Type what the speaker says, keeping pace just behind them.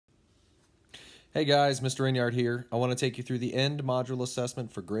Hey guys, Mr. Inyard here. I want to take you through the end module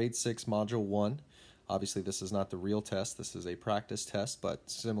assessment for grade 6 module 1. Obviously this is not the real test, this is a practice test, but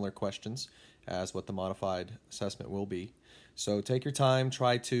similar questions as what the modified assessment will be. So take your time,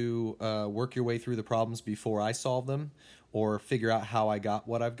 try to work your way through the problems before I solve them, or figure out how I got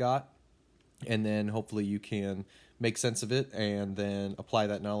what I've got, and then hopefully you can make sense of it and then apply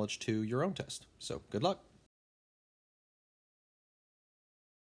that knowledge to your own test. So good luck.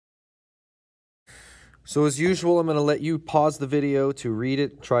 So as usual, I'm going to let you pause the video to read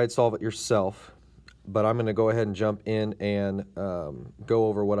it, try and solve it yourself. But I'm going to go ahead and jump in and go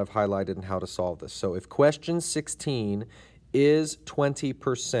over what I've highlighted and how to solve this. So if question 16 is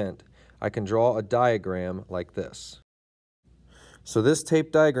 20%, I can draw a diagram like this. So this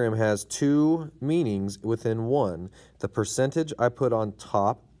tape diagram has two meanings within one. The percentage I put on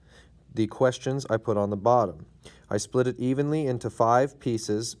top, the questions I put on the bottom. I split it evenly into 5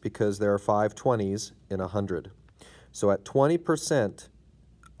 pieces because there are 5 20s in 100. So at 20%,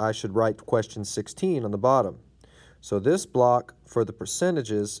 I should write question 16 on the bottom. So this block for the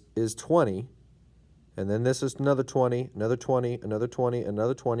percentages is 20, and then this is another 20, another 20, another 20,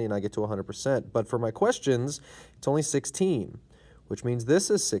 another 20, and I get to 100%. But for my questions, it's only 16, which means this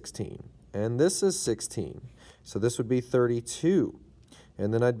is 16, and this is 16. So this would be 32,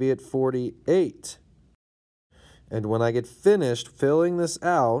 and then I'd be at 48. And when I get finished filling this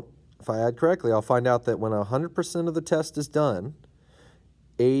out, if I add correctly, I'll find out that when 100% of the test is done,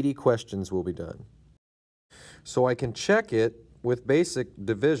 80 questions will be done. So I can check it with basic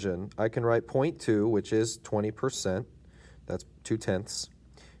division. I can write 0.2, which is 20%. That's 2/10.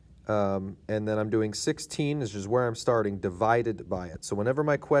 And then I'm doing 16, which is where I'm starting, divided by it. So whenever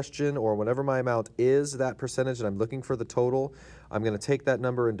my question or whenever my amount is that percentage and I'm looking for the total, I'm going to take that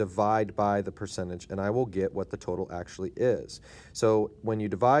number and divide by the percentage, and I will get what the total actually is. So when you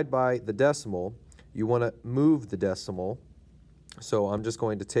divide by the decimal, you want to move the decimal. So I'm just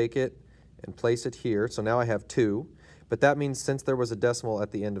going to take it and place it here. So now I have 2. But that means since there was a decimal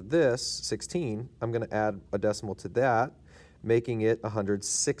at the end of this, 16, I'm going to add a decimal to that, making it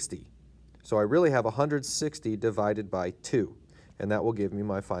 160. So I really have 160 divided by 2, and that will give me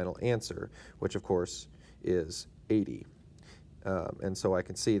my final answer, which of course is 80. And so I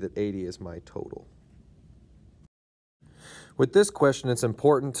can see that 80 is my total. With this question, it's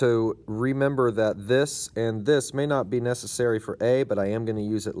important to remember that this and this may not be necessary for A, but I am going to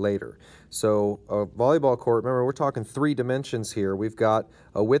use it later. So a volleyball court, remember we're talking 3 dimensions here. We've got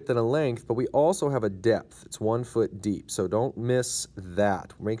a width and a length, but we also have a depth. It's 1 foot deep, so don't miss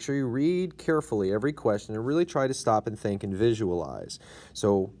that. Make sure you read carefully every question and really try to stop and think and visualize.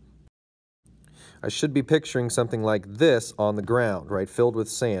 So I should be picturing something like this on the ground, right, filled with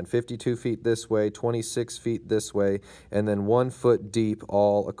sand, 52 feet this way, 26 feet this way, and then 1 foot deep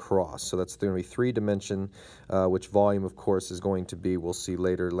all across. So that's going to be 3-dimension, which volume, of course, is going to be, we'll see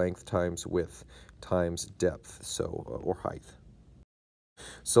later, length times width times depth, so or height.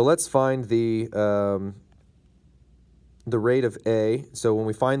 So let's find the rate of A. So when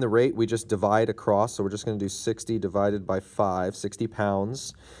we find the rate, we just divide across. So we're just going to do 60 divided by 5, 60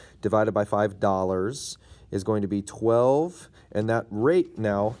 pounds. Divided by $5 is going to be 12, and that rate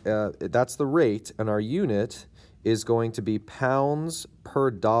now, that's the rate, and our unit is going to be pounds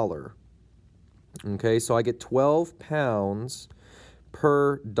per dollar. Okay, so I get 12 pounds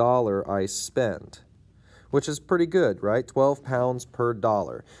per dollar I spend, which is pretty good, right? 12 pounds per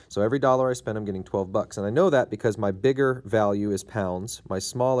dollar. So every dollar I spend, I'm getting 12 bucks. And I know that because my bigger value is pounds. My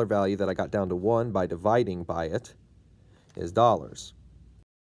smaller value that I got down to 1 by dividing by it is dollars.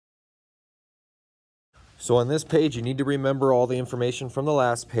 So on this page, you need to remember all the information from the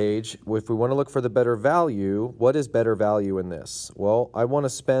last page. If we want to look for the better value, what is better value in this? Well, I want to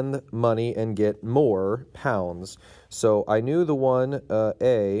spend money and get more pounds. So I knew the one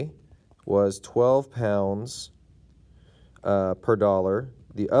A was 12 pounds per dollar.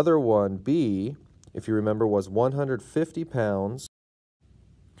 The other one, B, if you remember, was 150 pounds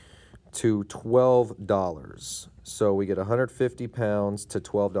to $12. So we get 150 pounds to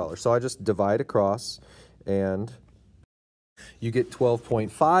 $12. So I just divide across, and you get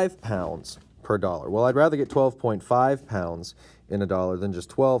 12.5 pounds per dollar. Well, I'd rather get 12.5 pounds in a dollar than just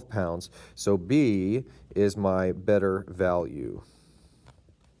 12 pounds. So B is my better value.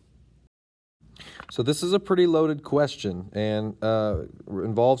 So this is a pretty loaded question and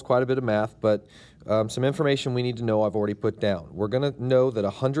involves quite a bit of math, but some information we need to know I've already put down. We're going to know that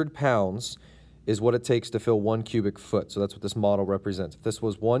 100 pounds is what it takes to fill 1 cubic foot. So that's what this model represents. If this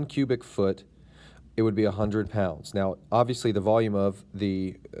was 1 cubic foot, it would be 100 pounds. Now, obviously, the volume of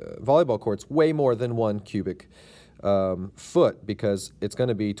the volleyball court's way more than 1 cubic foot, because it's going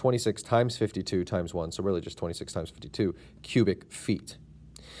to be 26 times 52 times 1, so really just 26 times 52 cubic feet.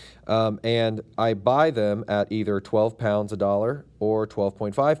 And I buy them at either 12 pounds a dollar or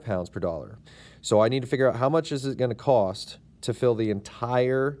 12.5 pounds per dollar. So I need to figure out how much is it going to cost to fill the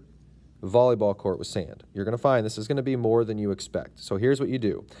entire volleyball court with sand. You're going to find this is going to be more than you expect. So here's what you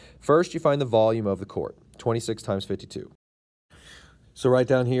do. First, you find the volume of the court, 26 times 52. So right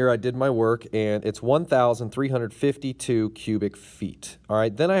down here, I did my work, and it's 1,352 cubic feet. All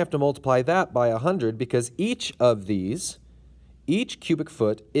right, then I have to multiply that by 100 because each cubic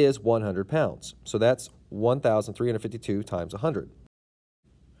foot is 100 pounds. So that's 1,352 times 100.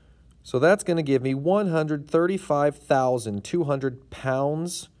 So that's going to give me 135,200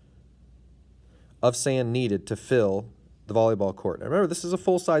 pounds of sand needed to fill the volleyball court. Now remember, this is a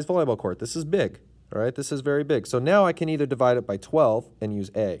full-size volleyball court. This is big, all right? This is very big. So now I can either divide it by 12 and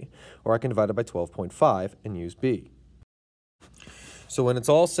use A, or I can divide it by 12.5 and use B. So when it's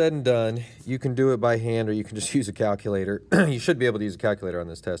all said and done, you can do it by hand or you can just use a calculator. You should be able to use a calculator on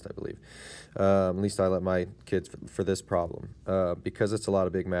this test, I believe. At least I let my kids for this problem, because it's a lot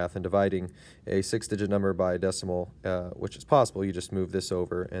of big math, and dividing a 6-digit number by a decimal, which is possible. You just move this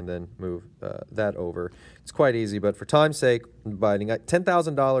over and then move that over. It's quite easy, but for time's sake, dividing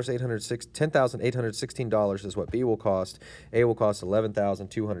 $10,816 is what B will cost. A will cost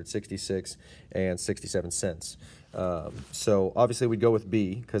 $11,266.67. So obviously we'd go with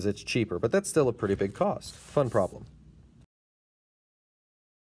B because it's cheaper, but that's still a pretty big cost. Fun problem.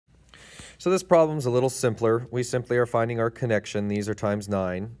 So this problem's a little simpler. We simply are finding our connection. These are times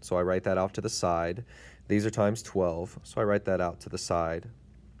 9, so I write that off to the side. These are times 12, so I write that out to the side.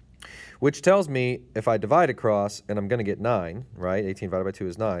 Which tells me if I divide across, and I'm going to get 9, right? 18 divided by 2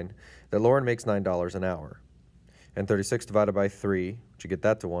 is 9, that Lauren makes $9 an hour. And 36 divided by 3, which you get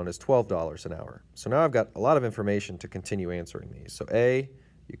that to 1, is $12 an hour. So now I've got a lot of information to continue answering these. So A,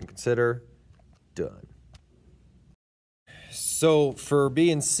 you can consider done. So for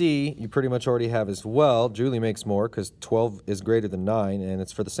B and C, you pretty much already have as well. Julie makes more because 12 is greater than 9, and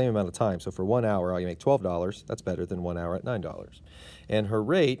it's for the same amount of time. So for 1 hour, you make $12. That's better than 1 hour at $9. And her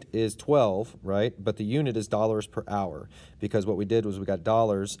rate is 12, right? But the unit is dollars per hour, because what we did was we got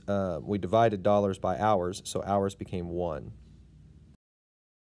dollars, we divided dollars by hours, so hours became 1.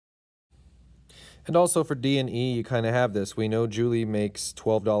 And also for D and E, you kind of have this. We know Julie makes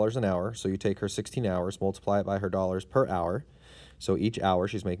 $12 an hour, so you take her 16 hours, multiply it by her dollars per hour. So each hour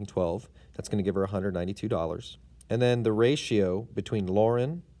she's making 12. That's going to give her $192. And then the ratio between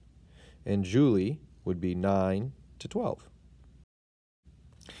Lauren and Julie would be 9 to 12.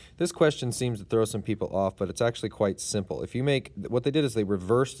 This question seems to throw some people off, but it's actually quite simple. If you make, what they did is they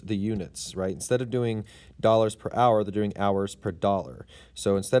reversed the units, right? Instead of doing dollars per hour, they're doing hours per dollar.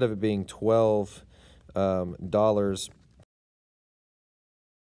 So instead of it being $12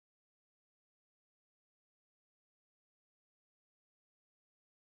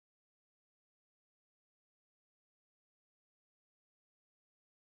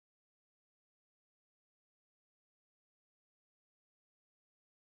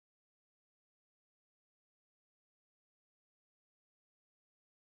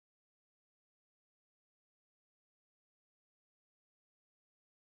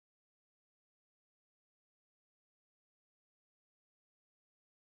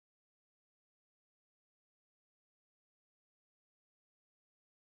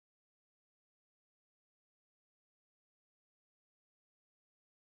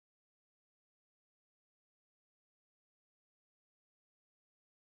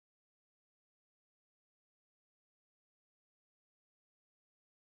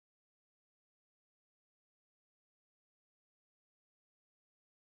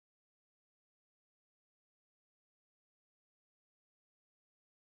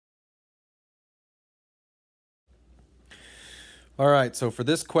 All right, so for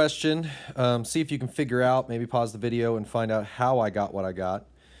this question, see if you can figure out, maybe pause the video and find out how I got what I got,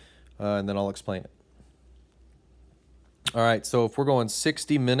 and then I'll explain it. All right, so if we're going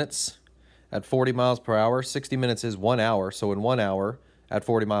 60 minutes at 40 miles per hour, 60 minutes is 1 hour, so in 1 hour at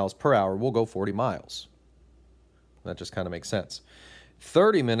 40 miles per hour, we'll go 40 miles. That just kind of makes sense.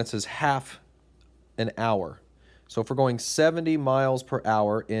 30 minutes is half an hour. So if we're going 70 miles per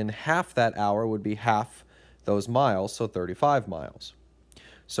hour, in half that hour would be half those miles, so 35 miles.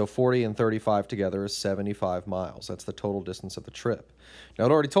 So 40 and 35 together is 75 miles. That's the total distance of the trip. Now,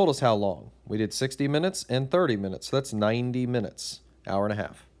 it already told us how long. We did 60 minutes and 30 minutes, so that's 90 minutes, hour and a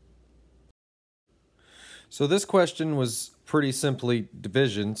half. So this question was pretty simply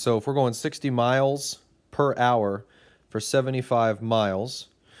division. So if we're going 60 miles per hour for 75 miles,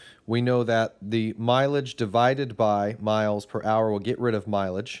 we know that the mileage divided by miles per hour will get rid of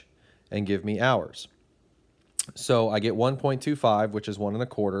mileage and give me hours. So I get 1.25, which is 1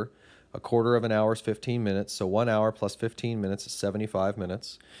 1/4. A quarter of an hour is 15 minutes, so 1 hour plus 15 minutes is 75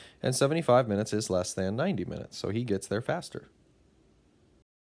 minutes, and 75 minutes is less than 90 minutes, so he gets there faster.